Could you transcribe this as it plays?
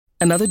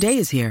Another day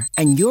is here,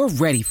 and you're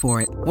ready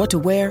for it. What to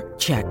wear?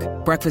 Check.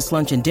 Breakfast,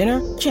 lunch, and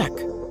dinner? Check.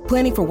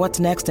 Planning for what's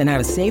next and how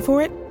to save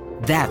for it?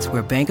 That's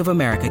where Bank of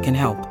America can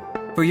help.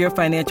 For your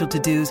financial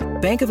to-dos,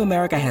 Bank of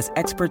America has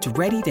experts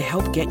ready to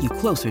help get you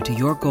closer to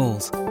your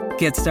goals.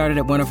 Get started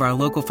at one of our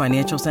local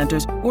financial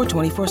centers or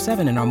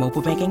 24/7 in our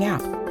mobile banking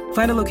app.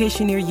 Find a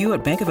location near you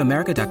at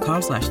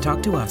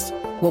bankofamerica.com/talktous.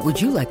 What would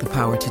you like the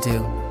power to do?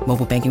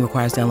 Mobile banking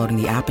requires downloading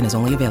the app and is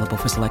only available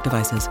for select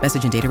devices.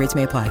 Message and data rates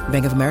may apply.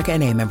 Bank of America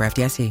N.A., member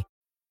FDIC.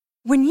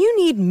 When you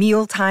need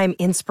mealtime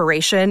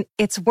inspiration,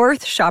 it's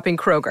worth shopping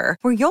Kroger,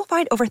 where you'll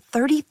find over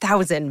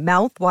 30,000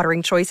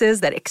 mouth-watering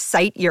choices that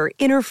excite your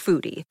inner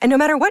foodie. And no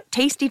matter what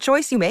tasty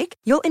choice you make,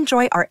 you'll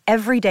enjoy our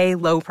everyday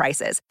low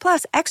prices,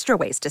 plus extra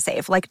ways to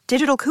save, like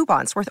digital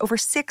coupons worth over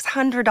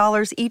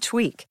 $600 each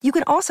week. You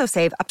can also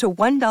save up to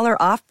 $1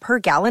 off per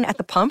gallon at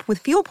the pump with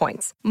fuel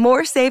points.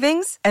 More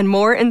savings and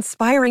more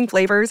inspiring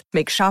flavors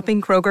make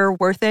shopping Kroger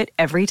worth it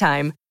every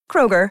time.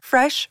 Kroger,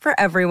 fresh for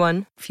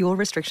everyone. Fuel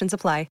restrictions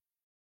apply.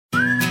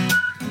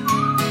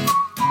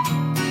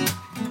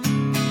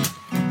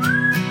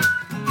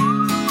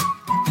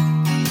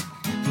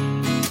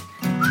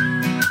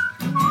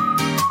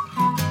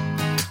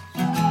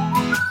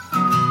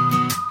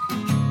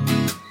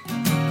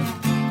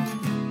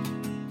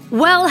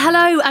 Well,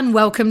 hello and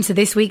welcome to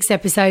this week's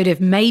episode of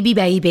Maybe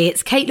Baby.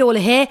 It's Kate Lawler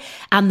here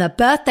and the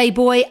birthday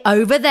boy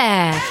over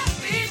there.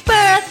 Happy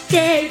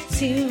birthday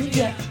to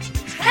you.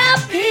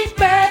 Happy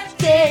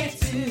birthday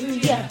to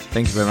you.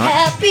 Thank you very much.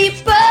 Happy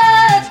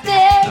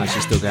birthday. Oh,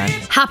 she's still going.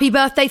 Happy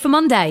birthday for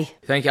Monday.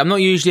 Thank you. I'm not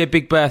usually a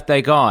big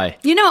birthday guy.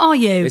 You're not, are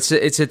you? It's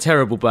a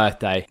terrible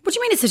birthday. What do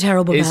you mean it's a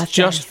terrible birthday? It's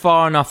just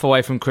far enough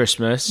away from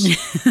Christmas,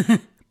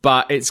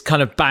 but it's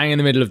kind of bang in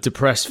the middle of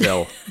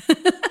Depressville.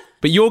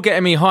 But you're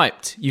getting me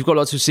hyped. You've got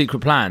lots of secret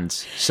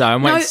plans, so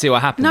I'm waiting to see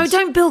what happens. No,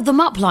 don't build them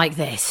up like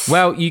this.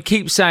 Well, you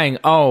keep saying,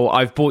 oh,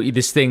 I've bought you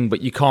this thing,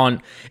 but you can't.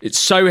 It's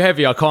so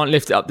heavy, I can't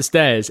lift it up the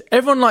stairs.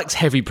 Everyone likes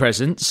heavy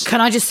presents. Can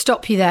I just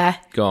stop you there?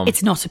 Go on.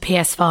 It's not a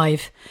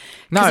PS5.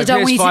 No,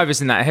 PS5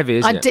 isn't that heavy,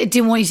 is it? I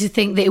didn't want you to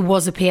think that it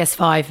was a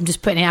PS5. I'm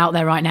just putting it out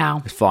there right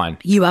now. It's fine.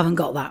 You haven't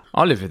got that.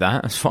 I'll live with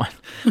that. That's fine.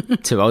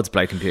 Too old to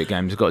play computer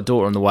games. I've got a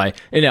daughter on the way.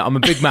 Innit? I'm a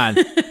big man.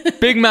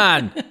 Big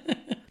man.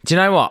 Do you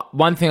know what?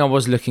 One thing I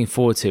was looking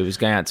forward to was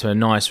going out to a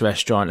nice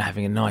restaurant,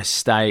 having a nice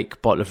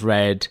steak, bottle of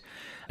red,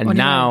 and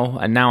now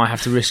I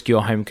have to risk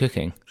your home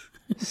cooking.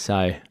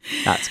 So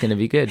that's going to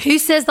be good. Who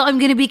says that I'm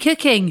going to be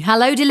cooking?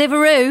 Hello,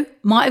 Deliveroo.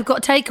 Might have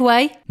got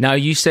takeaway. No,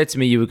 you said to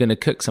me you were going to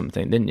cook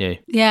something, didn't you?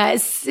 Yeah,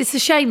 it's a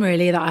shame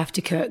really that I have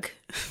to cook.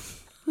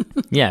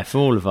 Yeah, for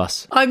all of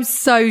us. I'm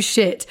so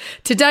shit.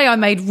 Today I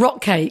made rock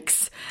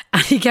cakes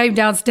and he came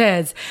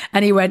downstairs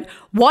and he went,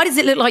 why does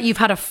it look like you've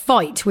had a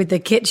fight with the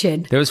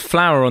kitchen? There was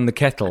flour on the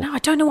kettle. No, I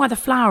don't know why the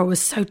flour was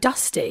so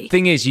dusty.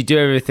 Thing is, you do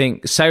everything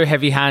so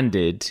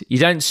heavy-handed. You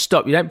don't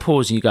stop. You don't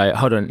pause and you go,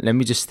 hold on, let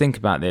me just think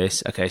about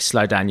this. Okay,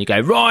 slow down. You go,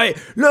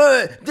 right,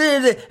 look.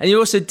 And you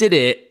also did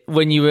it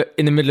when you were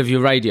in the middle of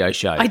your radio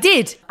show. I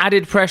did.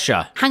 Added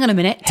pressure. Hang on a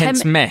minute.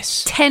 Hence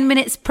mess. 10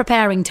 minutes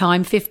preparing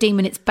time, 15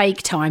 minutes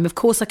bake time. Of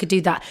course I could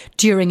do that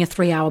during a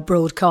 3-hour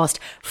broadcast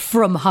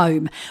from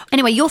home.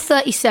 Anyway, you're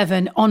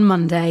 37 on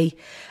Monday,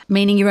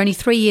 meaning you're only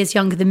 3 years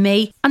younger than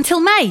me, until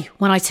May,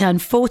 when I turn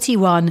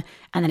 41,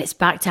 and then it's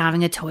back to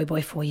having a toy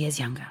boy 4 years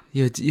younger.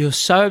 You're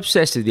so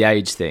obsessed with the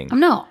age thing. I'm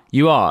not.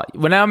 You are.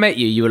 When I met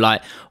you, you were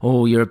like,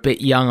 oh, you're a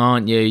bit young,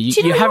 aren't you?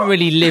 You haven't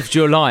really lived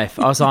your life.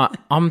 I was like,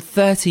 I'm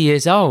 30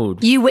 years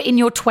old. You were in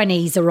your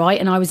 20s, all right?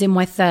 And I was in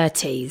my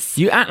 30s.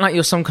 You act like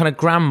you're some kind of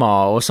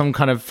grandma or some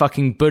kind of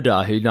fucking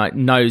Buddha who like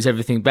knows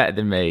everything better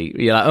than me.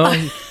 You're like,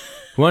 oh...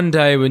 One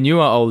day when you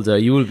are older,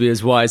 you will be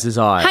as wise as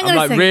I. I'm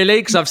like, really?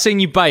 Because I've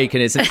seen you bake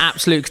and it's an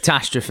absolute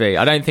catastrophe.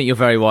 I don't think you're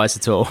very wise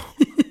at all.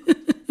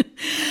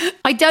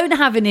 I don't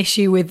have an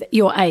issue with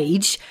your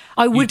age.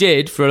 You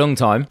did for a long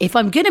time. If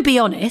I'm going to be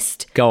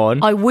honest, go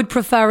on. I would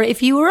prefer it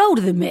if you were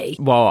older than me.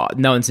 Well,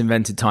 no one's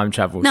invented time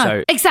travel. No,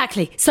 so.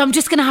 Exactly. So I'm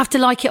just going to have to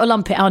like it or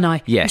lump it, aren't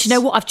I? Yes. And you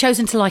know what? I've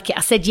chosen to like it.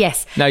 I said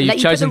yes. No, you've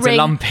chosen to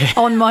lump it.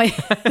 On my...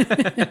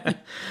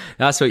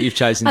 That's what you've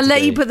chosen to do. I'll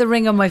let you put the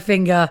ring on my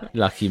finger.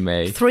 Lucky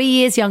me. 3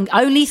 years young.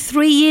 Only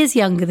 3 years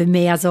younger than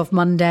me as of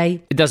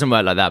Monday. It doesn't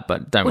work like that,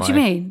 but don't worry. What do you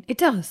mean? It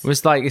does.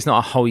 It's like, it's not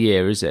a whole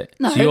year, is it?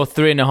 No. So you're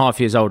 3.5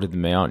 years older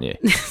than me, aren't you?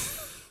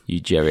 You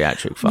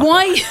geriatric fucker.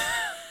 Why?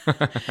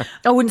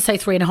 I wouldn't say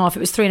 3.5. It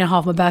was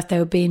 3.5. My birthday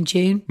would be in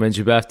June. When's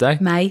your birthday?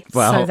 May.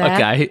 Well, so there.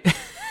 Okay.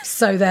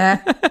 So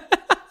there.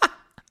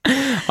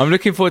 I'm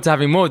looking forward to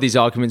having more of these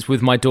arguments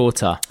with my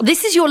daughter.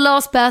 This is your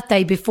last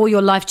birthday before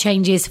your life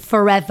changes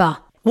forever.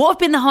 What have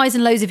been the highs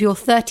and lows of your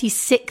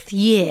 36th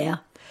year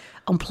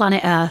on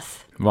planet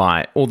Earth?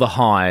 Right, all the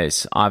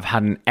highs. I've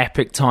had an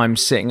epic time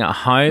sitting at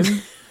home.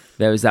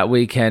 There was that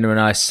weekend when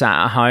I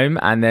sat at home,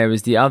 and there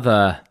was the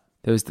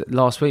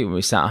last week when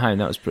we sat at home.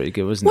 That was pretty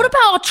good, wasn't it? What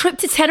about our trip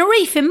to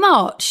Tenerife in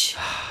March?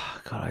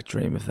 God, I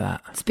dream of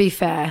that. To be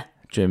fair.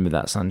 Dream of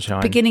that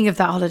sunshine. Beginning of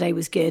that holiday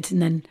was good, and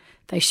then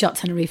they shut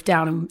Tenerife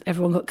down and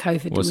everyone got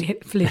COVID and we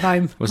flew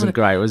home. Wasn't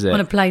great, was it? On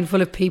a plane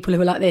full of people who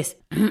were like this.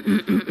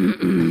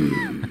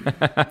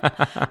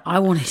 I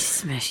want to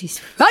smash his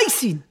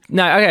face in.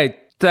 No, okay,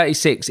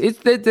 36.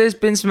 There's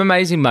been some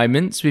amazing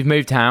moments. We've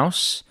moved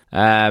house.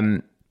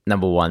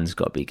 Number one's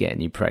got to be getting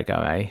you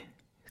prego, eh?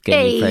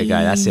 Getting you prego,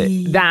 that's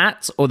it.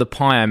 That or the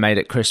pie I made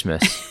at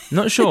Christmas.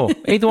 Not sure.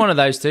 Either one of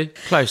those two.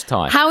 Close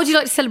tie. How would you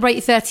like to celebrate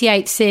your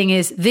 38th, seeing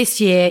as this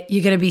year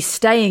you're going to be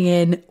staying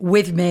in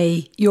with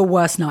me, your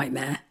worst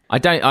nightmare? I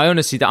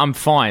honestly, I'm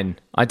fine.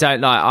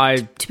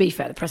 To be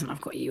fair, the present I've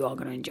got you are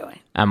going to enjoy.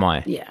 Am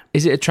I? Yeah.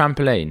 Is it a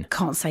trampoline?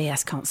 Can't say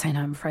yes, can't say no,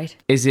 I'm afraid.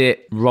 Is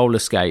it roller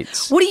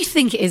skates? What do you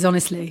think it is,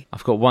 honestly?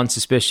 I've got one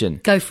suspicion.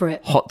 Go for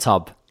it. Hot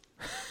tub.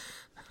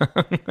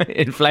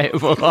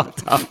 Inflatable hot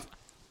tub.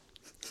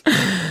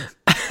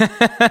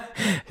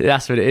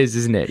 That's what it is,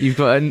 isn't it? You've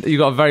got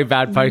a very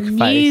bad poker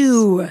face.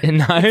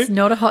 No, it's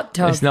not a hot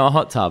tub. It's not a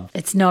hot tub.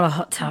 It's not a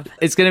hot tub.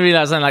 It's going to be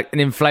like something like an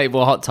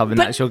inflatable hot tub, and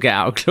that's your get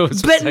out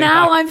clause. But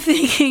now I'm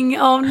thinking,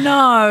 oh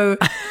no,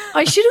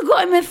 I should have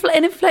got him an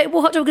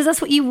inflatable hot tub because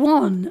that's what you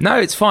want. No,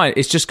 it's fine.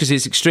 It's just because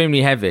it's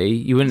extremely heavy.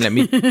 You wouldn't let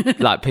me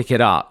pick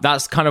it up.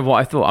 That's kind of what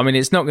I thought. I mean,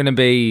 it's not going to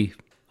be,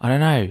 I don't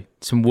know,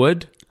 some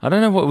wood. I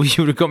don't know what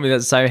you would have got me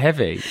that's so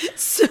heavy.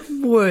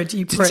 Some wood,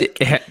 you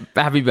prick.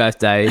 Happy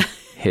birthday.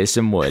 Here's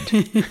some wood.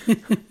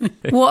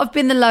 What have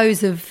been the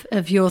lows of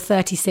your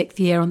 36th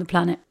year on the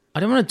planet?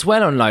 I don't want to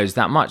dwell on lows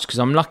that much because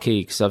I'm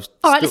lucky because I've...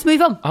 All right, let's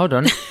move on. Hold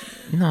on.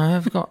 No,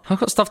 I've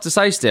got stuff to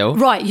say still.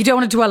 Right, you don't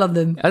want to dwell on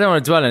them. I don't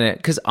want to dwell on it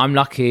because I'm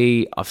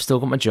lucky. I've still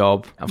got my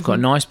job. I've got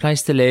a nice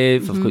place to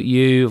live. I've got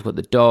you. I've got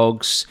the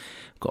dogs.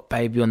 I've got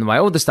baby on the way.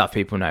 All the stuff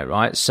people know,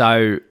 right?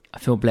 So... I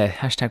feel blessed.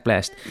 Hashtag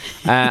blessed.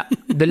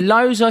 The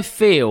lows I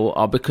feel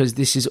are because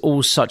this is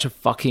all such a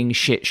fucking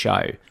shit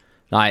show.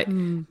 Like,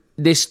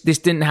 this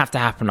didn't have to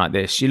happen like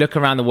this. You look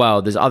around the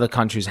world, there's other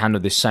countries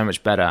handle this so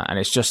much better, and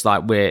it's just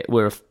like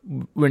we're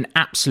an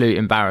absolute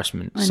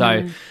embarrassment.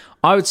 So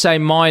I would say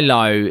my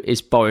low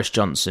is Boris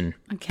Johnson,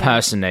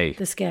 personally.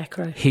 The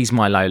scarecrow. He's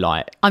my low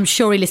light. I'm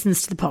sure he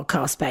listens to the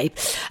podcast, babe.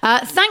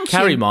 Thank you.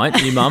 Carrie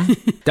might, you mum.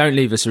 Don't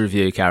leave us a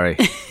review, Carrie.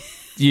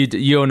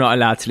 You're not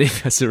allowed to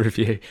leave us a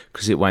review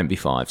because it won't be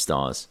 5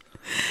 stars.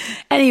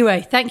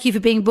 Anyway, thank you for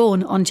being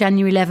born on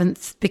January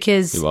 11th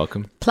because you're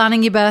welcome.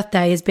 Planning your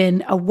birthday has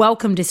been a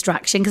welcome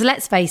distraction because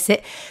let's face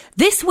it,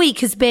 this week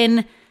has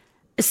been,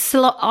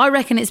 I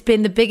reckon it's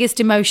been the biggest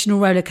emotional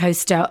roller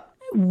coaster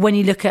when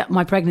you look at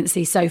my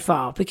pregnancy so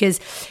far because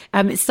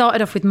it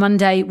started off with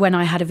Monday when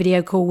I had a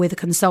video call with a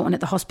consultant at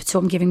the hospital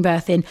I'm giving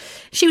birth in.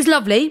 She was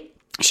lovely.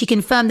 She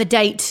confirmed the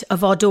date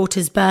of our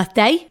daughter's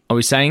birthday. Are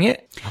we saying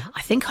it?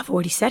 I think I've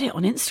already said it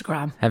on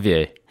Instagram. Have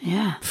you?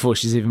 Yeah. Before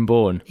she's even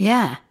born?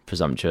 Yeah.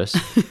 Presumptuous.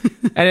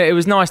 And it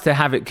was nice to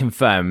have it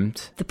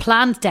confirmed. The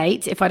planned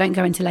date, if I don't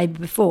go into labour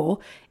before,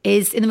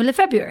 is in the middle of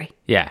February.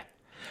 Yeah.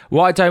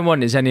 What I don't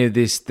want is any of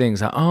these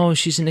things like, oh,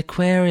 she's an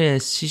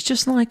Aquarius. She's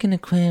just like an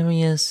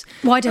Aquarius.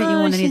 Why don't you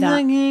want any of that?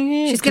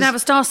 She's going to have a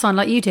star sign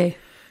like you do.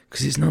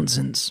 Because it's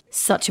nonsense.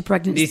 Such a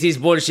pregnancy. This is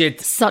bullshit.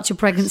 Such a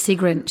pregnancy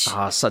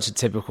Grinch. Such a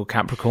typical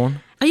Capricorn.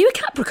 Are you a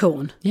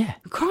Capricorn? Yeah.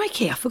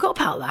 Crikey, I forgot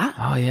about that.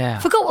 Oh, yeah. I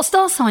forgot what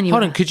star sign you were.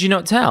 Hold on, could you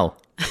not tell?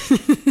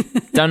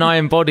 Don't I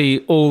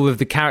embody all of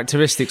the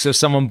characteristics of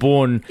someone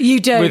born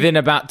within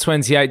about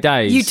 28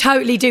 days? You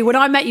totally do. When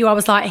I met you, I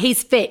was like,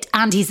 he's fit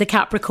and he's a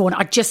Capricorn.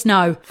 I just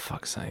know.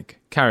 Fuck's sake.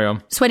 Carry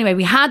on. So anyway,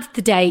 we had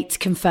the date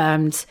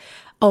confirmed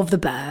of the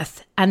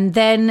birth. And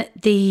then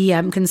the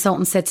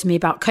consultant said to me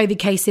about COVID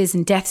cases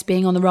and deaths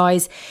being on the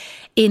rise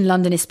in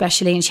London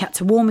especially. And she had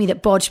to warn me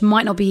that Bodge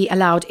might not be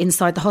allowed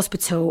inside the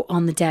hospital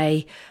on the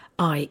day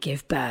I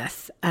give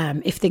birth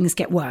if things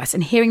get worse.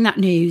 And hearing that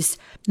news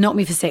knocked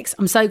me for 6.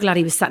 I'm so glad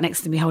he was sat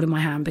next to me holding my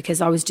hand because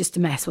I was just a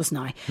mess,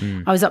 wasn't I?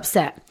 I was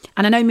upset.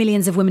 And I know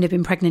millions of women have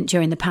been pregnant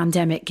during the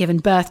pandemic, given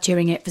birth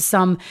during it. For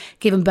some,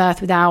 given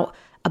birth without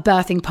a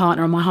birthing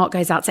partner, and my heart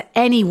goes out to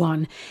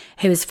anyone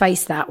who has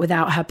faced that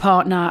without her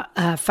partner,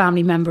 a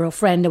family member or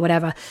friend or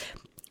whatever.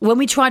 When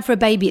we tried for a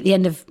baby at the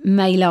end of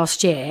May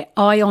last year,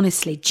 I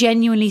honestly,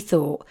 genuinely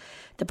thought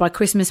that by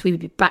Christmas we would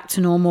be back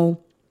to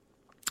normal.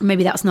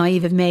 Maybe that's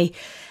naive of me.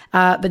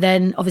 But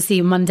then obviously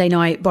on Monday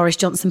night, Boris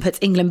Johnson puts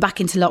England back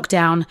into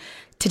lockdown.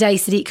 Today,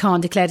 Sadiq Khan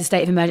declared a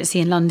state of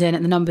emergency in London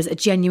and the numbers are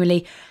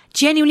genuinely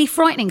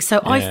frightening. So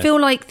yeah. I feel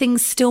like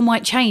things still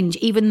might change,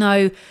 even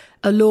though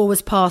a law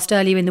was passed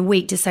earlier in the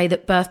week to say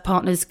that birth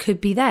partners could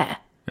be there.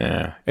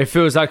 Yeah. It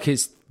feels like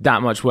it's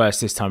that much worse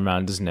this time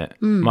around, doesn't it?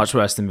 Much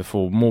worse than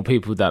before. More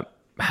people that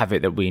have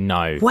it that we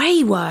know.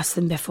 Way worse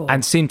than before.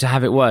 And seem to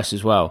have it worse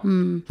as well.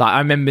 Like I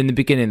remember in the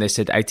beginning they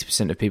said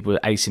 80% of people are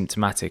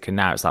asymptomatic and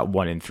now it's like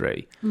 1 in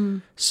 3.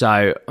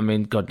 So, I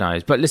mean, God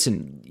knows. But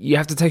listen, you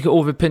have to take it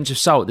all with a pinch of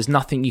salt. There's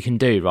nothing you can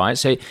do, right?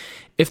 So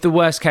if the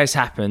worst case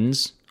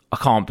happens, I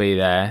can't be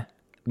there.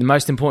 The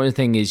most important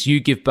thing is you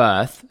give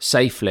birth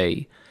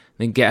safely,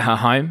 then get her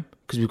home.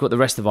 Because we've got the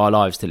rest of our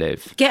lives to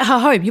live. Get her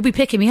home. You'll be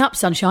picking me up,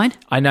 sunshine.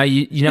 I know,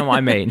 you know what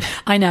I mean.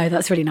 I know,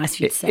 that's really nice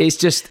of you to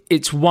say.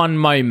 It's one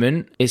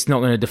moment. It's not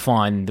going to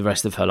define the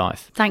rest of her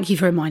life. Thank you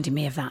for reminding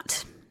me of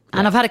that.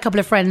 And I've had a couple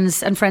of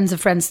friends and friends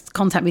of friends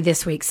contact me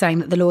this week saying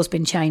that the law's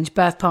been changed.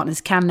 Birth partners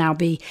can now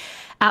be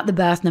at the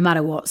birth no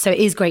matter what. So it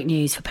is great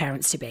news for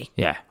parents to be.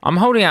 Yeah. I'm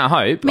holding out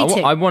hope. Me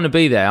too. I want to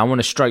be there. I want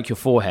to stroke your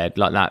forehead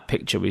like that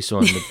picture we saw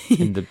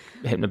in the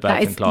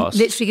hypnobirthing class.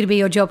 Literally going to be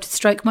your job to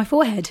stroke my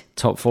forehead.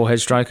 Top forehead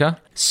stroker.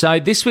 So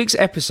this week's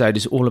episode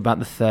is all about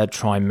the third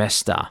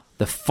trimester.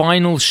 The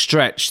final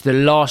stretch, the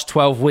last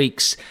 12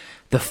 weeks,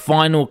 the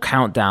final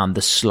countdown,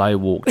 the slow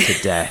walk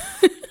to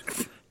death.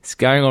 It's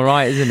going all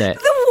right, isn't it?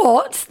 The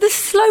what? The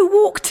slow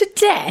walk to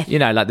death? You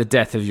know, like the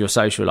death of your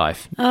social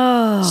life.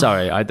 Oh.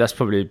 Sorry, that's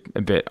probably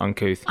a bit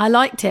uncouth. I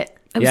liked it.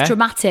 It was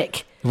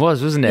dramatic. It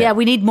was, wasn't it? Yeah,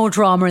 we need more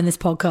drama in this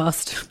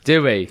podcast.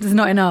 Do we? There's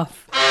not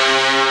enough.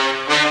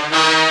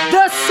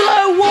 The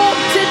slow walk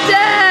to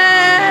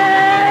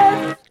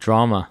death!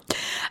 Drama.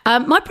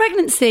 My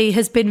pregnancy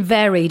has been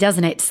varied,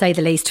 hasn't it, to say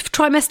the least.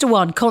 Trimester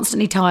 1,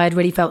 constantly tired,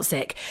 really felt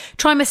sick.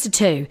 Trimester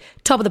 2,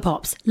 top of the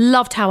pops,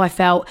 loved how I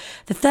felt.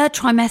 The third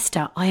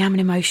trimester, I am an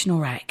emotional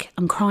wreck.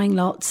 I'm crying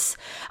lots.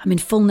 I'm in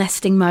full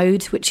nesting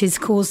mode, which is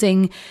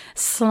causing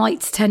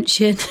slight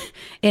tension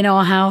in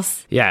our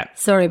house. Yeah.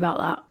 Sorry about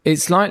that.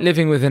 It's like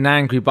living with an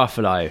angry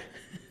buffalo,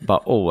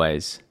 but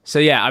always. So,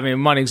 yeah, I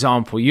mean, one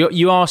example.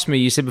 You asked me,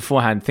 you said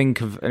beforehand,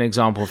 think of an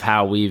example of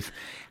how we've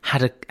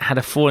had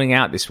a falling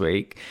out this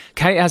week.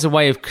 Kate has a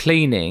way of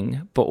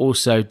cleaning, but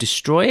also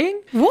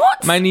destroying.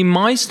 What? Mainly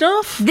my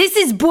stuff. This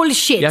is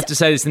bullshit. You have to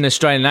say this in an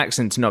Australian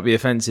accent to not be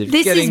offensive.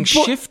 This Getting is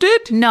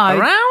shifted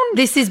around?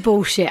 This is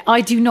bullshit.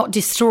 I do not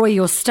destroy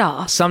your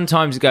stuff.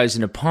 Sometimes it goes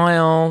in a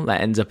pile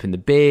that ends up in the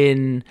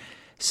bin.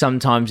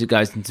 Sometimes it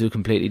goes into a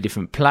completely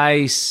different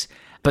place.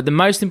 But the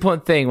most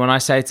important thing when I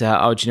say to her,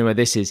 oh, do you know where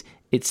this is?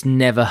 It's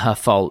never her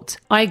fault.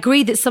 I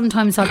agree that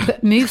sometimes I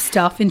move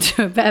stuff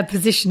into a better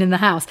position in the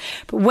house.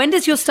 But when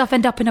does your stuff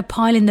end up in a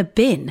pile in the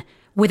bin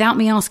without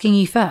me asking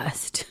you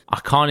first?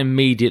 I can't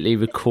immediately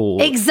recall.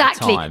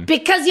 Exactly. The time.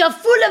 Because you're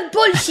full of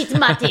bullshit,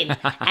 Martin.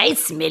 I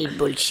smell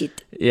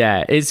bullshit.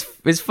 Yeah, it's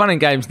fun and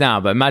games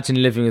now, but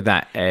imagine living with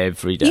that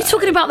every day. Are you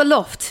talking about the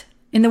loft?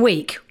 In the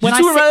week. You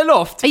talking about the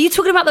loft? Are you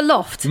talking about the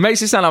loft? It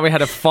makes it sound like we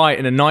had a fight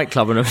in a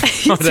nightclub on a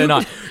Friday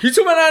night. You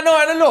talking about that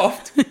night in the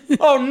loft?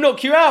 I'll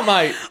knock you out,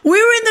 mate. We were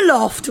in the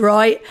loft,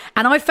 right?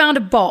 And I found a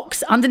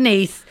box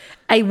underneath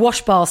a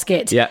wash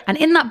basket. Yeah. And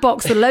in that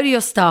box were a load of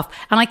your stuff.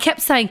 And I kept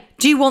saying,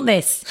 do you want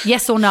this?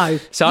 Yes or no?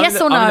 So yes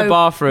I'm in the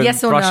bathroom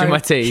yes or brushing no? my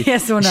teeth.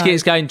 Yes or no? She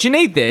keeps going, do you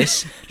need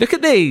this? Look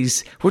at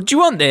these. Well, do you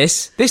want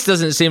this? This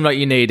doesn't seem like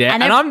you need it.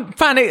 And I'm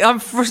panicked. I'm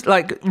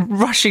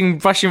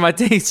brushing my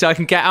teeth so I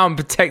can get out and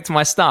protect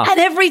my stuff. And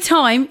every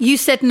time you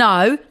said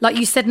no, like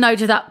you said no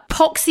to that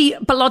poxy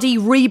bloody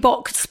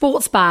Reebok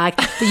sports bag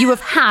that you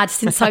have had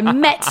since I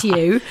met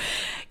you,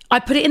 I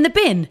put it in the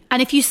bin.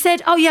 And if you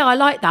said, oh yeah, I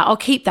like that, I'll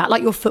keep that,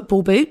 like your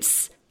football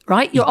boots,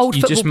 right? Your old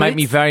football boots. You just make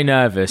me very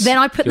nervous. Then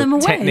I put them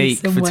away. Your technique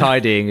for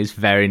tidying is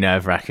very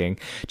nerve-wracking.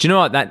 Do you know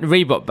what? That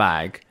Reebok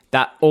bag,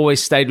 that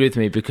always stayed with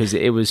me because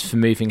it was for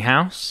moving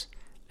house.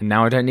 And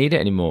now I don't need it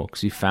anymore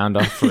because we found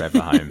our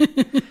forever home.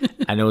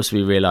 And also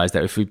we realised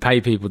that if we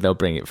pay people, they'll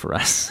bring it for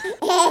us.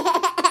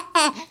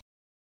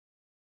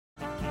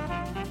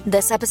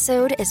 This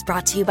episode is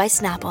brought to you by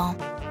Snapple.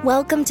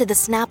 Welcome to the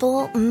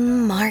Snapple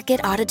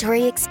Market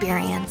Auditory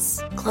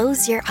Experience.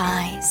 Close your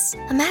eyes.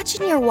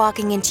 Imagine you're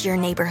walking into your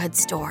neighborhood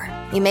store.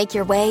 You make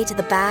your way to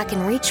the back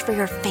and reach for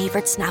your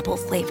favorite Snapple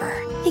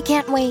flavor. You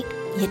can't wait.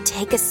 You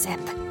take a sip.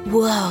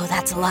 Whoa,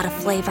 that's a lot of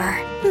flavor.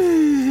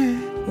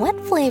 What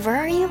flavor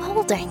are you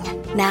holding?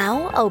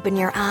 Now open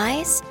your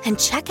eyes and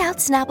check out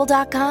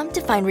Snapple.com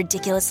to find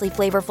ridiculously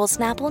flavorful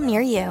Snapple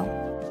near you.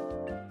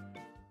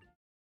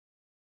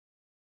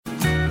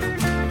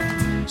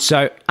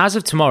 So, as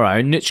of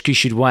tomorrow, Nutchki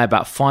should weigh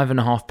about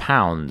 5.5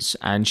 pounds,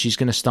 and she's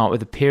going to start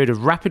with a period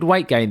of rapid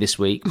weight gain this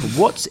week. But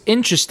what's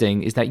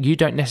interesting is that you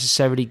don't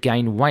necessarily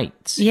gain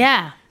weight.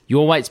 Yeah.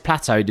 Your weight's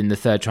plateaued in the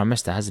third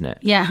trimester, hasn't it?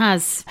 Yeah, it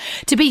has.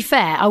 To be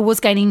fair, I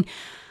was gaining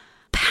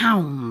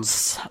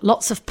pounds,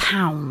 lots of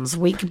pounds,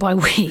 week by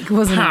week,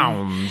 wasn't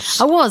Pounds?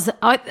 I was.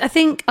 I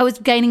think I was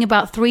gaining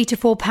about 3 to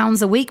 4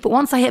 pounds a week, but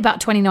once I hit about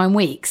 29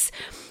 weeks...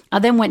 I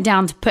then went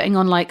down to putting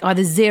on like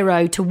either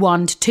 0 to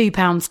 1 to 2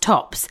 pounds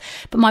tops.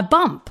 But my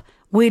bump,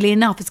 weirdly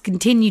enough, has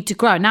continued to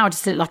grow. Now I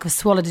just look like I've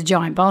swallowed a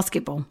giant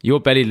basketball.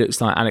 Your belly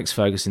looks like Alex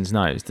Ferguson's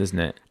nose, doesn't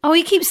it? Oh,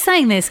 you keep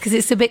saying this because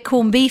it's a bit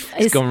corned beef.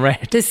 It's gone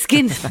red. The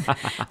skin,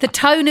 the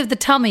tone of the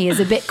tummy is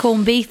a bit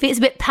corned beefy. It's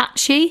a bit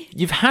patchy.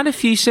 You've had a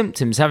few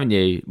symptoms, haven't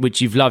you?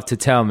 Which you've loved to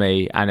tell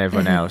me and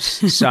everyone else.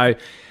 So...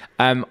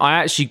 I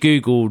actually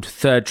Googled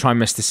third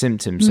trimester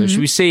symptoms. So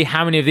should we see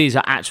how many of these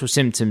are actual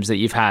symptoms that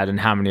you've had and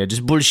how many are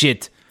just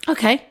bullshit?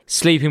 Okay.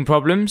 Sleeping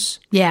problems?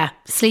 Yeah.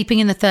 Sleeping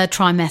in the third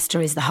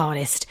trimester is the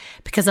hardest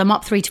because I'm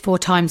up 3 to 4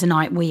 times a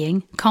night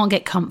weeing. Can't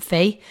get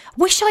comfy.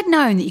 Wish I'd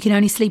known that you can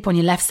only sleep on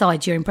your left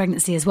side during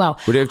pregnancy as well.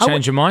 Would it have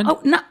changed your mind? Oh,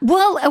 no,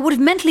 well, I would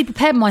have mentally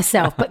prepared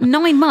myself, but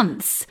 9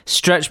 months.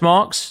 Stretch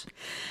marks?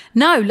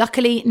 No,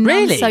 luckily none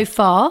Really? so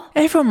far.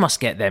 Everyone must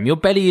get them. Your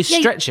belly is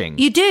stretching.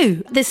 You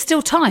do. There's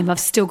still time. I've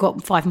still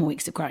got 5 more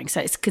weeks of growing,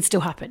 so it could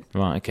still happen.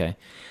 Right, okay.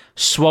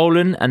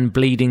 Swollen and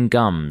bleeding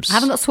gums. I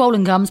haven't got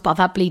swollen gums, but I've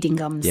had bleeding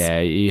gums. Yeah,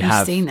 you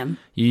have. You've seen them.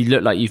 You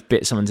look like you've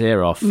bit someone's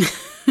ear off,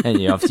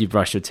 and you after you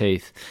brush your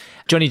teeth.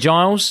 Johnny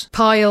Giles.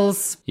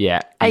 Piles.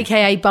 Yeah.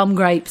 AKA bum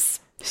grapes.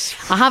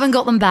 I haven't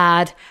got them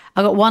bad.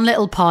 I've got one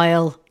little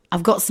pile.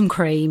 I've got some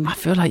cream. I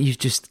feel like you've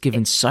just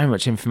given so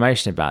much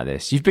information about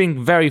this. You've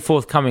been very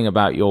forthcoming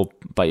about your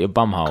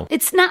bumhole.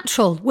 It's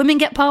natural. Women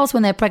get piles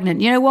when they're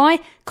pregnant. You know why?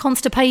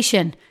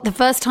 Constipation. The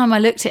first time I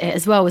looked at it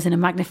as well was in a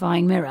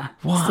magnifying mirror.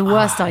 What? It's the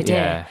worst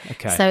idea. Yeah,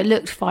 okay. So it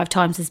looked 5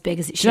 times as big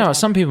as it should Do you know what? have.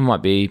 Some people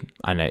might be,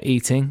 I don't know,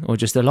 eating or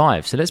just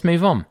alive. So let's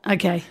move on.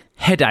 Okay.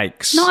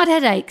 Headaches. Not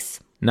had headaches.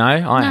 No,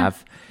 I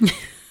have.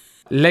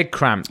 Leg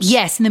cramps.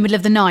 Yes, in the middle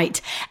of the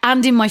night.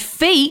 And in my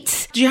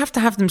feet. Do you have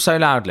to have them so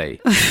loudly?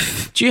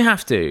 Do you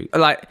have to?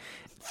 Like,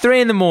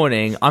 3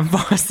 a.m, I'm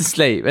fast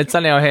asleep, and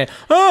suddenly I hear,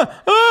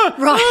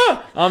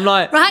 Right. I'm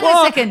like, Right, hang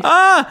on a second.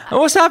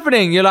 What's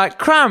happening? You're like,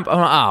 cramp. I'm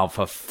like, oh,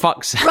 for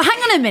fuck's sake. Hang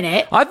on a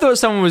minute. I thought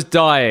someone was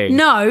dying.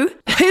 No.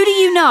 Who do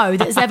you know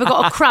that's ever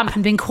got a cramp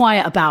and been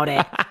quiet about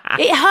it?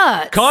 It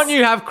hurts. Can't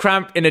you have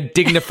cramp in a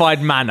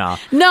dignified manner?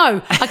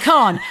 No, I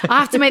can't. I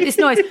have to make this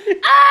noise.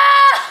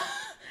 Ah!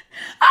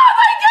 Oh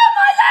my God,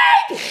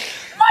 my leg!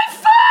 My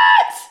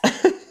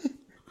foot!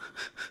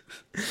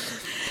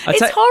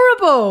 It's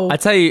horrible. I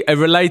tell you, a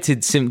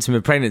related symptom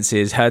of pregnancy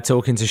is her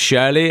talking to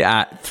Shirley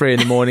at 3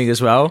 a.m.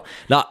 as well.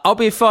 Like, I'll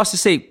be fast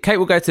asleep. Kate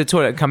will go to the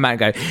toilet and come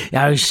back and go,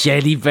 oh,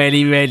 Shirley,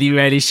 really.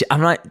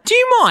 I'm like, do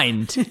you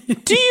mind?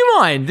 Do you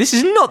mind? This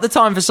is not the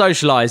time for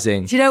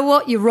socialising. Do you know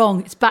what? You're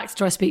wrong. It's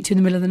Baxter I speak to in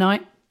the middle of the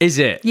night. Is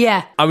it?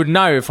 Yeah. I would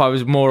know if I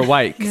was more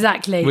awake.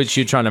 Exactly. Which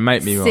you're trying to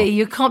make me more. See,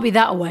 you can't be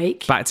that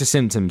awake. Back to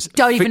symptoms.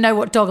 Don't even know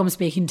what dog I'm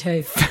speaking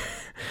to.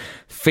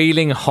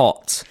 Feeling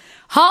hot.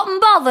 Hot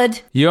and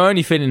bothered. You're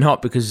only feeling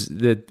hot because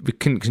we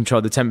couldn't control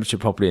the temperature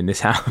properly in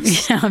this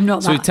house. Yeah, I'm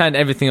not So we've turned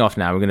everything off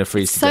now. We're going to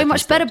freeze to So death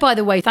much instead. better, by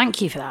the way.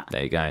 Thank you for that.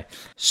 There you go.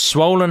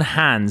 Swollen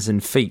hands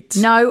and feet.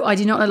 No, I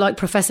do not look like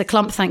Professor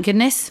Clump, thank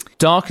goodness.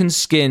 Darkened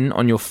skin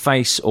on your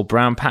face or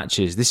brown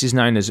patches. This is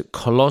known as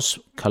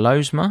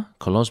colosma.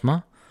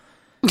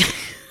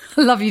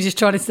 I love you just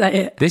trying to say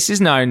it. This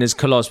is known as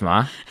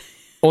colosma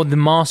or the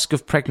mask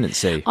of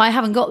pregnancy. I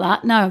haven't got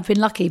that. No, I've been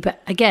lucky.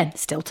 But again,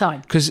 still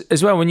time. Because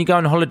as well, when you go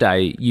on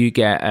holiday, you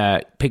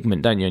get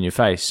pigment, don't you, on your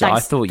face? So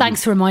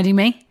Thanks for reminding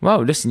me.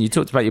 Well, listen, you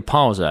talked about your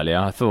piles earlier.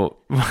 I thought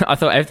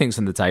everything's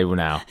on the table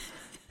now.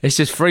 It's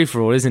just free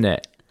for all, isn't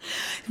it?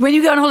 When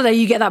you go on holiday,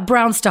 you get that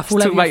brown stuff all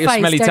over your face. Talk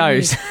about your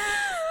smelly toes.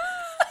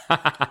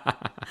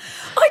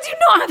 I do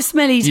not have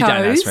smelly toes. You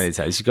don't have smelly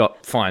toes. You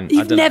got fine.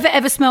 You've never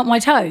ever smelt my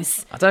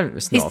toes. I don't.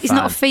 It's not. He's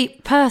not a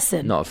feet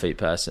person. Not a feet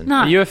person. No.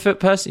 Are you a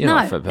foot person? You're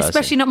not a foot person.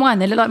 Especially not mine.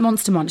 They look like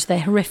Monster Munch. They're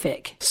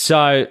horrific.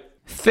 So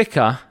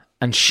thicker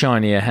and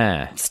shinier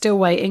hair. Still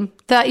waiting.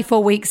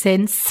 34 weeks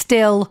in.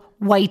 Still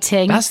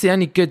waiting. That's the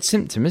only good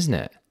symptom, isn't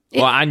it?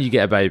 Well, and you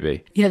get a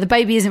baby. You know, the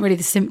baby isn't really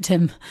the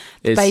symptom.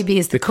 The baby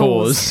is the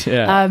cause.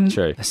 Yeah,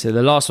 true. So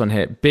the last one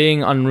here,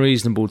 being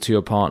unreasonable to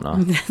your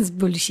partner. That's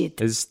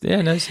bullshit. It's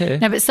here.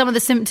 No, but some of the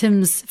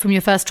symptoms from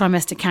your first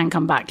trimester can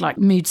come back, like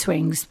mood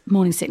swings,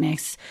 morning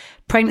sickness,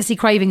 pregnancy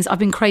cravings. I've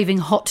been craving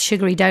hot,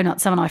 sugary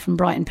donuts, haven't I, from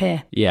Brighton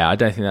Pier? Yeah, I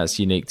don't think that's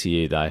unique to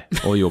you, though,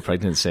 or your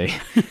pregnancy.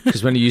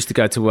 Because when you used to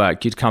go to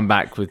work, you'd come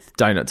back with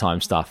donut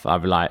time stuff.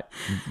 I'd be like,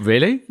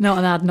 really? Not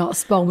an ad, not a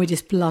spawn. We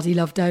just bloody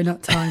love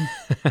donut time.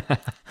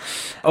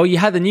 Oh, you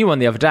had the new one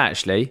the other day,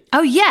 actually.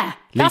 Oh, yeah.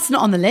 That's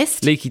not on the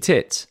list. Leaky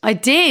tits. I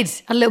did.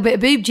 A little bit of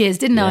boob jizz,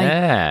 didn't I?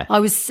 Yeah. I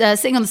was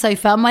sitting on the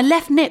sofa and my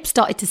left nip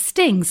started to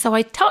sting. So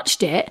I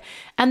touched it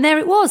and there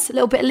it was, a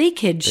little bit of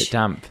leakage. Bit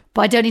damp.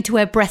 But I don't need to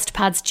wear breast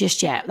pads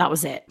just yet. That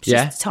was it.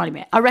 Just a tiny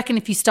bit. I reckon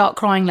if you start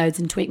crying loads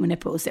and tweak my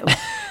nipples,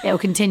 it'll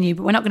continue.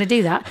 But we're not going to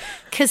do that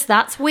because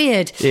that's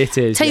weird. It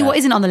is. Tell you what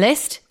isn't on the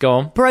list. Go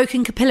on.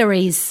 Broken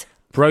capillaries.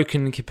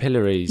 Broken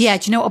capillaries. Yeah.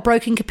 Do you know what a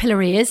broken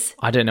capillary is?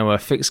 I don't know what a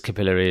fixed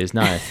capillary is.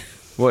 No.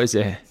 What is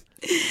it?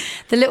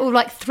 The little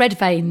like thread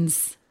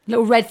veins.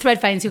 Little red thread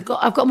veins. I've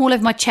got them all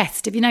over my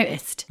chest. Have you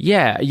noticed?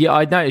 Yeah.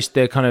 I noticed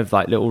they're kind of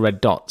like little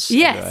red dots.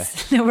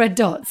 Yes, little red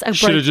dots. Oh,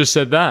 should have just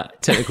said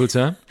that. Technical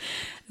term.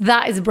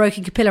 That is a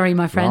broken capillary,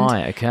 my friend.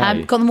 Right,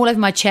 okay. Got them all over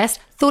my chest.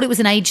 Thought it was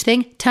an age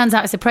thing. Turns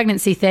out it's a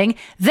pregnancy thing.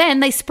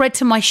 Then they spread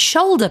to my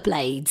shoulder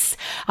blades.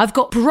 I've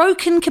got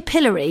broken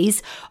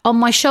capillaries on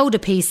my shoulder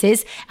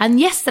pieces. And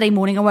yesterday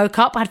morning I woke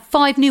up, I had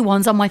 5 new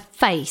ones on my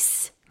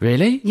face.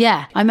 Really?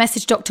 Yeah. I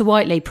messaged Dr.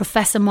 Whiteley,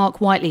 Professor Mark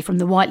Whiteley from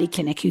the Whiteley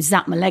Clinic, who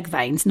zapped my leg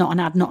veins. Not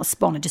an ad, not a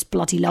spawn. I just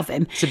bloody love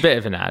him. It's a bit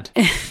of an ad.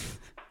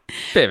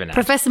 Bit of an ad.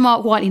 Professor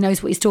Mark Whiteley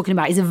knows what he's talking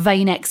about. He's a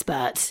vein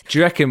expert. Do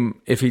you reckon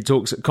if he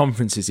talks at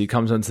conferences, he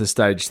comes onto the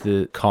stage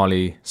to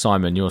Carly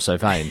Simon, you're so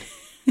vain?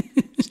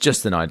 It's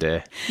just an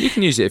idea. You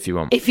can use it if you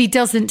want. If he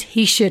doesn't,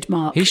 he should,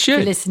 Mark. He should. If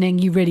you're listening,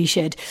 you really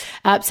should.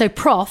 So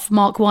Prof.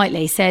 Mark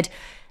Whiteley said,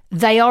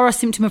 They are a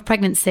symptom of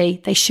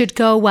pregnancy. They should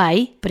go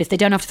away, but if they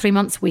don't after 3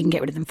 months, we can get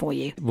rid of them for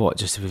you. What,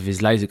 just with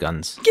his laser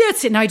guns?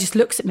 Yes, no, he just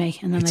looks at me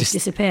and then they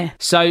disappear.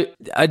 So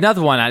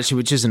another one actually,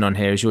 which isn't on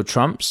here, is your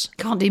trumps.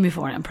 Can't do me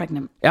for it, I'm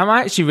pregnant. I'm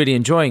actually really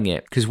enjoying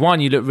it because one,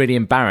 you look really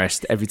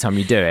embarrassed every time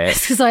you do it.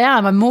 It's because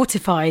I'm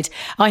mortified.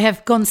 I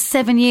have gone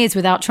 7 years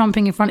without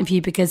trumping in front of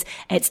you because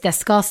it's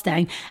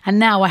disgusting. And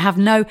now I have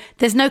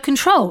there's no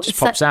control. It just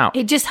pops out.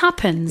 It just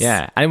happens.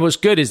 Yeah. And what's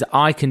good is that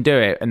I can do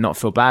it and not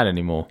feel bad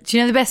anymore. Do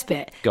you know the best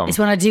bit? Go on. It's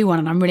when I do one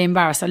and I'm really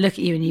embarrassed. I look at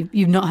you and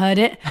you've not heard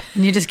it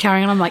and you're just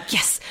carrying on. I'm like,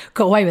 yes,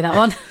 got away with that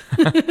one.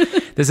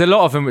 There's a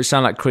lot of them which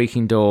sound like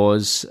creaking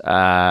doors,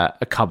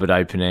 a cupboard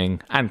opening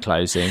and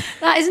closing.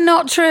 That is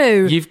not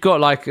true. You've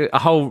got like a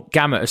whole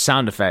gamut of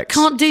sound effects.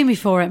 Can't do me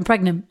for it. I'm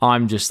pregnant.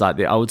 I'm just like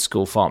the old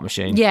school fart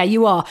machine. Yeah,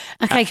 you are.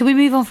 Okay, can we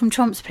move on from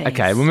trumps, please?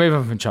 Okay, we'll move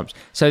on from trumps.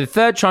 So the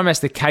third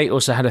trimester, Kate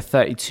also had a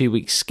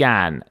 32-week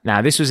scan.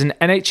 Now, this was an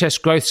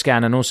NHS growth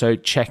scan and also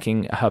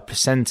checking her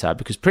placenta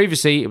because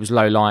previously it was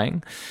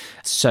low-lying.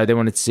 So they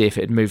wanted to see if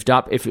it had moved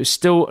up. If it was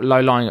still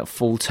low-lying at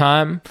full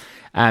term,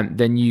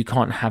 then you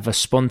can't have a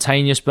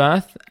spontaneous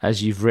birth,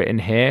 as you've written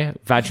here,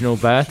 vaginal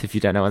birth, if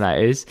you don't know what that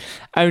is,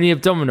 only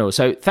abdominal.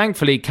 So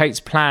thankfully, Kate's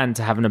planned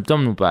to have an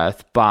abdominal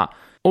birth, but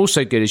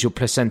also good is your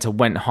placenta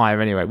went higher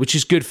anyway, which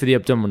is good for the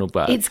abdominal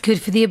birth. It's good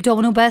for the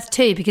abdominal birth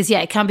too, because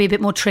it can be a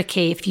bit more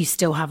tricky if you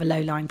still have a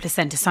low-lying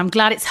placenta. So I'm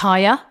glad it's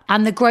higher.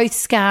 And the growth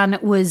scan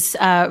was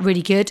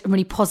really good and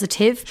really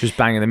positive. She was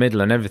bang in the middle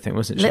and everything,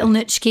 wasn't she? Little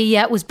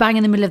Nutchki, was bang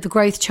in the middle of the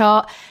growth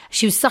chart.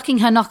 She was sucking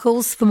her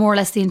knuckles for more or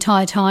less the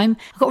entire time.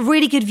 I got a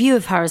really good view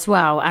of her as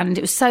well, and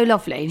it was so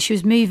lovely. And she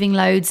was moving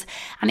loads,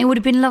 and it would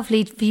have been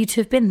lovely for you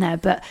to have been there.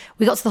 But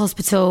we got to the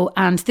hospital,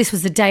 and this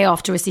was the day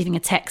after receiving a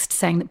text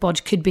saying that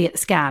Bodge could be at the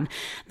scan.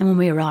 And when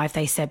we arrived,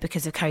 they said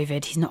because of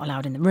COVID, he's not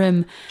allowed in the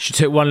room. She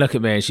took one look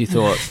at me and she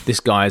thought, this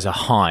guy is a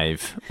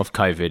hive of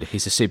COVID.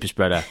 He's a super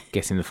spreader.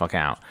 Get him the fuck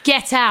out.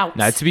 Get out.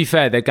 No, to be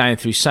fair, they're going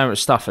through so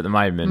much stuff at the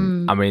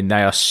moment. I mean,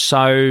 they are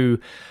so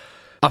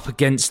up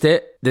against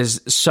it.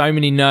 There's so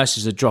many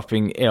nurses are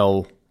dropping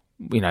ill.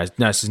 You know,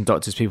 nurses and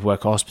doctors, people who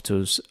work at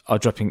hospitals are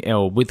dropping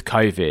ill with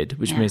COVID,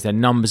 which means their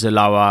numbers are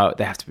lower.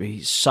 They have to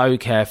be so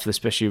careful,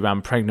 especially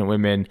around pregnant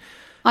women.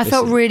 I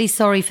felt really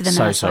sorry for the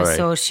nurse sorry. I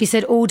saw. She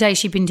said all day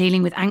she'd been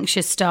dealing with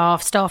anxious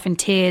staff in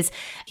tears.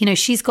 You know,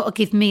 she's got to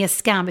give me a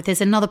scan. If there's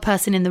another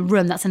person in the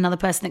room, that's another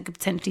person that could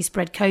potentially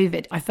spread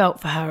COVID. I felt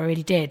for her, I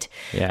really did.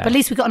 Yeah. But at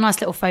least we got a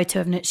nice little photo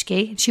of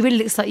Nutchki. She really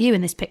looks like you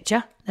in this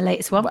picture, the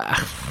latest one.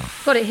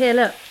 Got it here,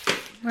 look.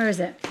 Where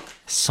is it?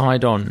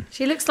 Side on.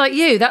 She looks like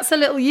you. That's a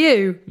little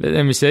you.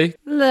 Let me see.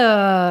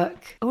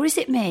 Look. Or is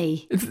it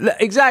me?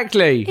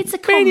 Exactly. It's a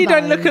combo. Me and you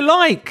don't look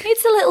alike.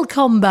 It's a little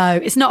combo.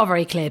 It's not a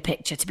very clear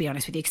picture, to be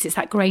honest with you, because it's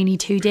that grainy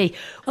 2D.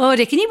 Oh,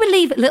 dear. Can you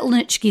believe little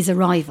Nutchki's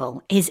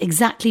arrival is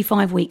exactly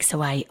 5 weeks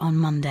away on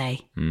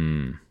Monday?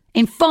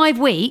 In 5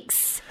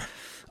 weeks,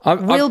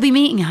 we'll be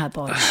meeting her,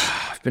 Bodge.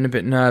 I've been a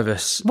bit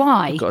nervous.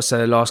 Why? I've got to say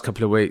the last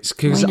couple of weeks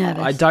because Why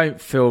nervous? I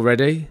don't feel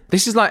ready.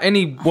 This is like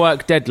any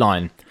work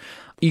deadline.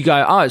 You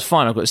go, oh, it's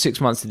fine, I've got 6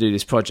 months to do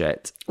this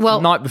project. Well,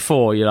 the night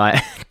before, you're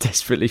like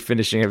desperately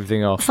finishing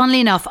everything off. Funnily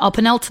enough, our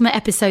penultimate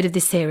episode of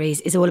this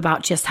series is all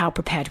about just how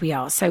prepared we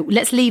are. So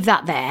let's leave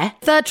that there.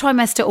 Third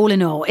trimester, all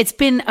in all, it's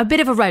been a bit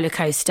of a roller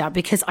coaster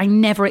because I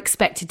never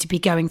expected to be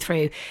going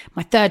through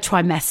my third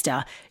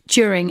trimester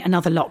during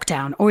another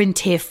lockdown or in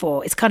tier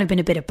 4. It's kind of been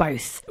a bit of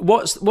both.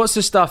 What's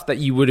the stuff that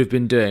you would have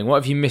been doing? What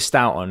have you missed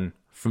out on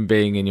from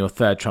being in your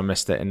third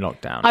trimester in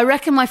lockdown? I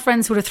reckon my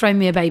friends would have thrown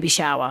me a baby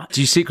shower.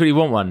 Do you secretly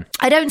want one?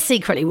 I don't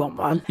secretly want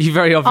one. You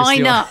very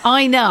obviously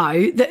I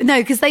know.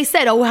 No, because they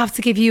said, we'll have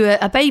to give you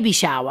a baby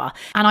shower.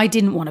 And I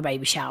didn't want a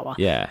baby shower.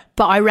 Yeah.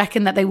 But I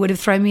reckon that they would have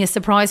thrown me a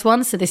surprise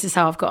one. So this is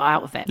how I've got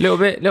out of it.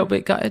 Little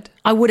bit gutted.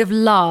 I would have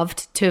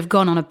loved to have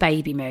gone on a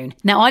baby moon.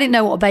 Now, I didn't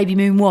know what a baby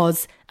moon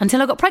was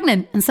until I got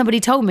pregnant. And somebody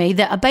told me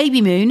that a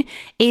baby moon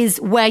is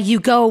where you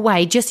go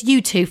away, just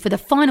you two, for the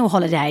final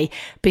holiday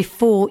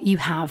before you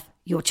have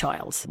your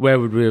child. Where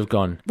would we have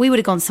gone? We would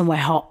have gone somewhere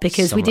hot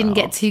because we didn't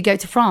get to go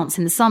to France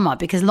in the summer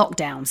because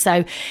lockdown.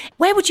 So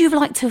where would you have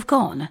liked to have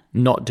gone?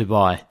 Not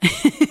Dubai.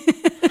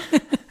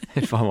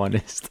 If I'm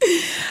honest.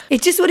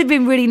 It just would have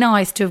been really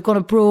nice to have gone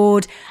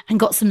abroad and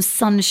got some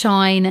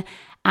sunshine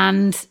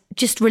and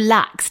just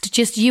relaxed,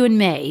 just you and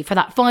me for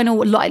that final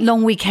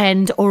long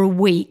weekend or a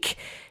week.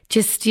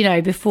 Just,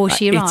 before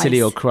she arrives.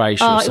 Italy or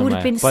Croatia or somewhere. It would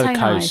have been by so the coast.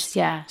 nice,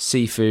 yeah.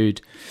 Seafood.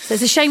 So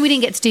it's a shame we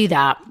didn't get to do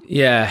that.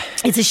 Yeah.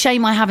 It's a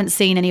shame I haven't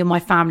seen any of my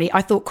family.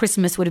 I thought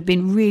Christmas would have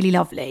been really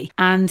lovely.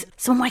 And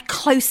some of my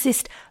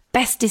closest,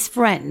 bestest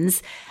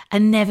friends are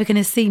never going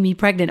to see me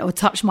pregnant or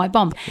touch my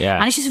bum. Yeah.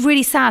 And it's just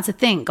really sad to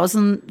think. I was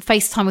on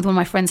FaceTime with one of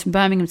my friends from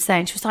Birmingham today,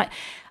 and she was like,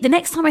 the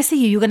next time I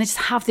see you, you're going to just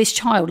have this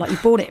child like you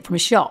bought it from a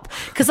shop.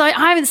 Because I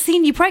haven't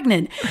seen you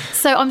pregnant.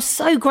 So I'm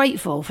so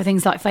grateful for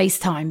things like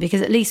FaceTime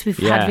because at least we've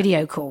had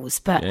video calls.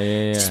 But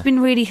it's just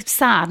been really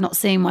sad not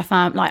seeing my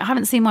family. Like, I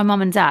haven't seen my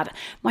mum and dad.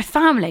 My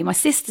family, my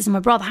sisters and my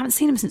brother, I haven't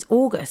seen them since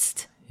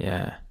August.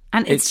 Yeah.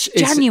 And it's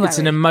January. It's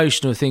an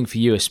emotional thing for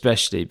you,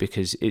 especially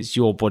because it's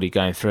your body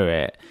going through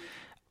it.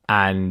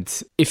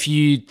 And if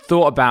you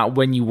thought about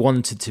when you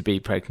wanted to be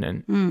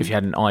pregnant, if you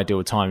had an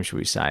ideal time, should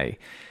we say,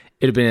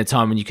 it'd have been a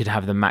time when you could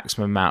have the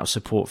maximum amount of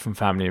support from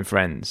family and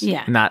friends.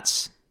 Yeah. And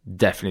that's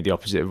definitely the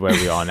opposite of where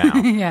we are now.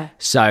 Yeah.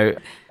 So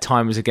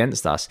time was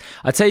against us.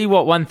 I tell you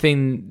what, one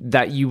thing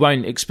that you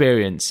won't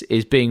experience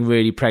is being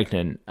really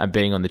pregnant and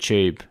being on the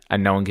tube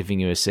and no one giving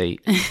you a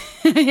seat.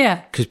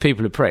 Yeah. Because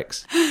people are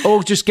pricks.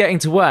 Or just getting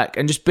to work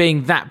and just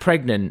being that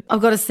pregnant.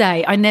 I've got to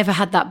say, I never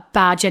had that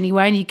badge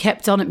anyway, and you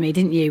kept on at me,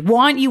 didn't you?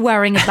 Why aren't you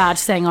wearing a badge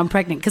saying I'm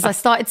pregnant? Because I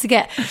started to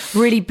get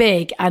really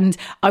big and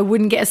I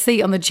wouldn't get a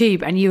seat on the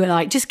tube, and you were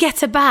like, just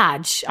get a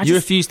badge. You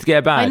refused to get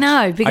a badge. I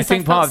know. Because I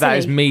think part of that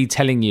is silly. me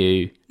telling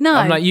you. No.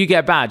 I'm like, you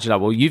get a badge. You're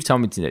like, well, you've told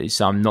me to do,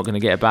 so I'm not going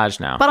to get a badge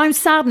now. But I'm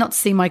sad not to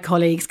see my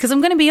colleagues because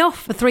I'm going to be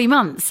off for 3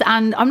 months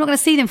and I'm not going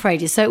to see them for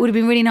ages. So it would have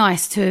been really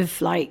nice to have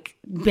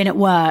been at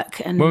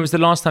work. And when was the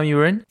last time you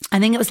were in? I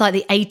think it was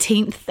the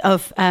 18th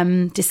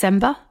of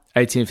December.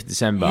 18th of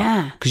December.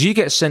 Yeah. Because you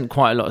get sent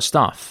quite a lot of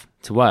stuff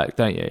to work,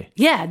 don't you?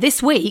 Yeah,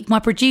 this week my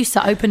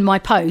producer opened my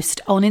post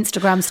on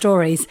Instagram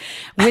stories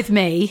with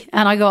me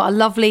and I got a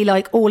lovely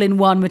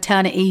all-in-one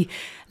maternity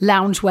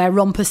loungewear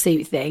romper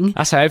suit thing.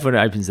 That's how everyone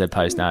opens their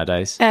post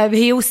nowadays.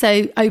 He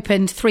also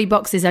opened 3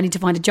 boxes only to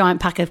find a giant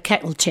pack of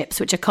kettle chips,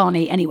 which I can't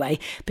eat anyway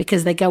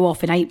because they go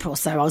off in April.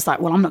 So I was like,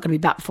 well, I'm not going to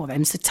be back before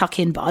then, so tuck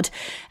in, bud.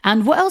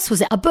 And what else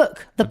was it? A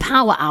book, The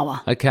Power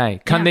Hour.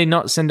 Okay. Can they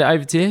not send it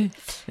over to you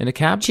in a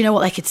cab? Do you know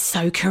what? They could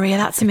so courier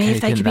that to me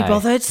if they could be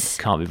bothered.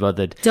 Can't be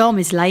bothered. Dom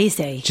is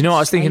lazy. Do you know what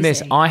I was thinking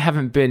Lazy. this? I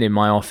haven't been in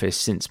my office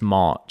since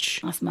March.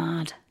 That's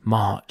mad.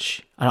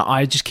 And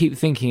I just keep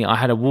thinking I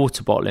had a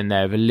water bottle in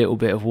there with a little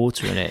bit of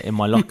water in it in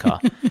my locker.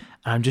 And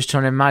I'm just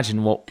trying to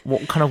imagine what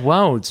kind of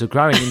worlds are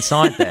growing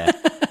inside there.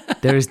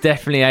 There is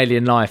definitely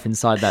alien life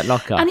inside that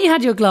locker. And you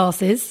had your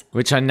glasses.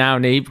 Which I now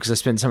need because I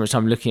spend so much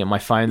time looking at my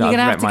phone that You're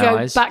going I've to wet have my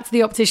to eyes. go back to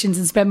the opticians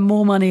and spend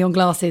more money on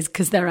glasses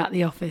because they're at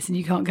the office and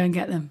you can't go and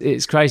get them.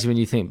 It's crazy when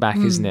you think back,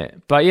 isn't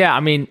it? But yeah,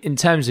 I mean, in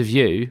terms of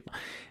you,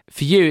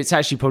 for you, it's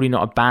actually probably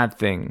not a bad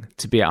thing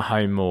to be at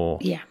home more.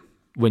 Yeah.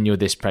 When you're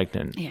this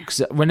pregnant. Yeah.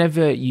 Because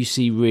whenever you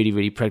see really,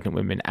 really pregnant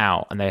women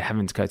out and they're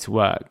having to go to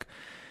work,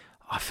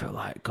 I feel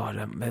like, God,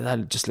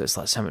 that just looks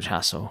like so much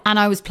hassle. And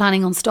I was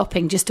planning on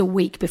stopping just a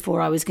week before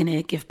I was going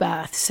to give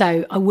birth.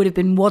 So I would have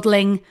been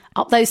waddling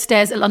up those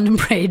stairs at London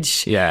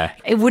Bridge. Yeah.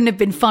 It wouldn't have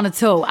been fun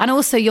at all. And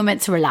also you're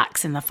meant to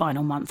relax in the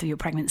final month of your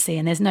pregnancy.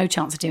 And there's no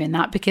chance of doing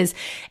that because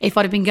if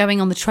I'd have been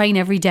going on the train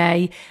every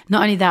day,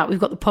 not only that, we've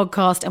got the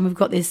podcast and we've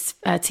got this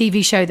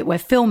TV show that we're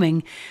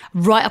filming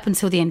right up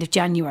until the end of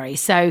January.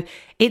 So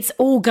it's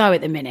all go at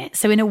the minute.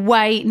 So in a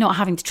way, not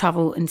having to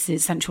travel into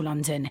central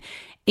London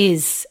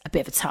is a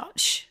bit of a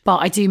touch. But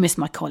I do miss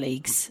my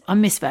colleagues. I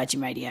miss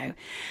Virgin Radio.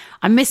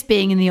 I miss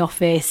being in the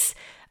office.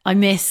 I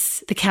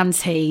miss the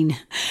canteen.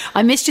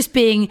 I miss just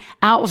being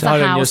out of the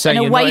house and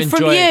away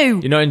from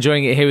you. You're not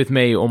enjoying it here with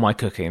me or my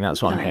cooking.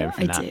 That's what I'm hearing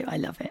from that. I do. I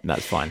love it.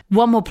 That's fine.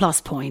 One more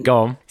plus point. Go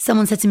on.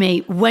 Someone said to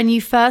me, when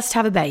you first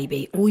have a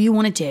baby, all you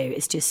want to do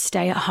is just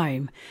stay at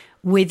home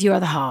with your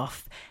other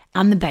half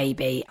and the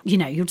baby. You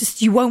know,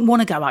 you won't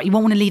want to go out. You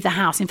won't want to leave the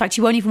house. In fact,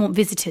 you won't even want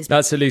visitors.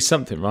 That's at least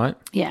something, right?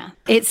 Yeah.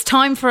 It's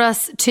time for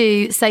us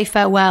to say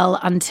farewell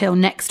until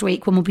next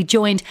week when we'll be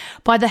joined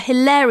by the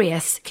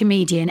hilarious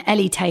comedian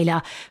Ellie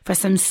Taylor for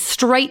some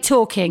straight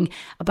talking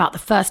about the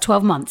first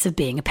 12 months of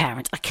being a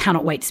parent. I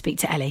cannot wait to speak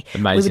to Ellie.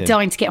 Amazing. We were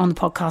dying to get on the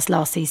podcast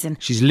last season.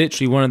 She's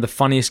literally one of the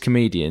funniest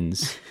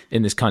comedians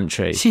in this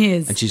country. She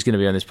is. And she's going to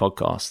be on this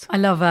podcast. I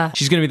love her.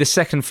 She's going to be the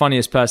second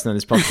funniest person on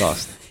this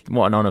podcast.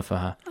 What an honour for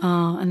her.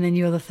 Oh, and then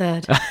you're the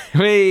third.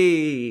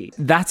 Whee!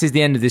 That is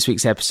the end of this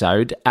week's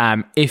episode.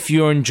 If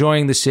you're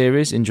enjoying the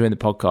series, enjoying the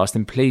podcast,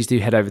 then please do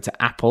head over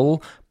to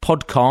Apple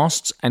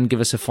Podcasts and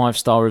give us a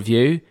 5-star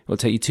review. It'll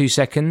take you 2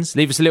 seconds.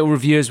 Leave us a little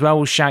review as well.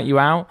 We'll shout you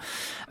out.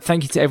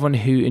 Thank you to everyone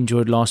who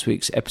enjoyed last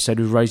week's episode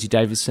with Rosie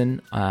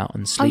Davidson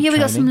on sleep we training.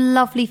 got some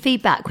lovely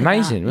feedback with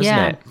Amazing, that.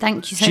 wasn't it?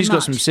 Thank you so much. She's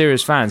got some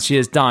serious fans. She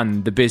has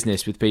done the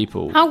business with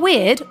people. How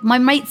weird. My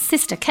mate's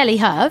sister, Kelly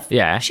Herv,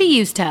 Yeah. she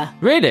used her.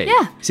 Really?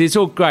 Yeah. See, it's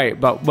all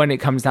great, but when it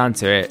comes down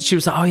to it, she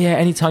was like, oh yeah,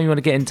 anytime you want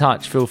to get in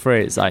touch, feel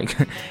free. It's like,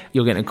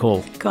 you're getting a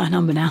call. Got her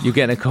number now. You're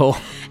getting a call.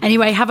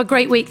 Anyway, have a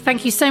great week.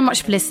 Thank you so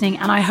much for listening,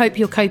 and I hope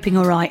you're coping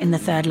all right in the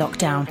third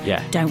lockdown.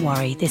 Yeah. Don't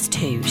worry, this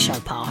too shall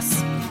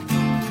pass.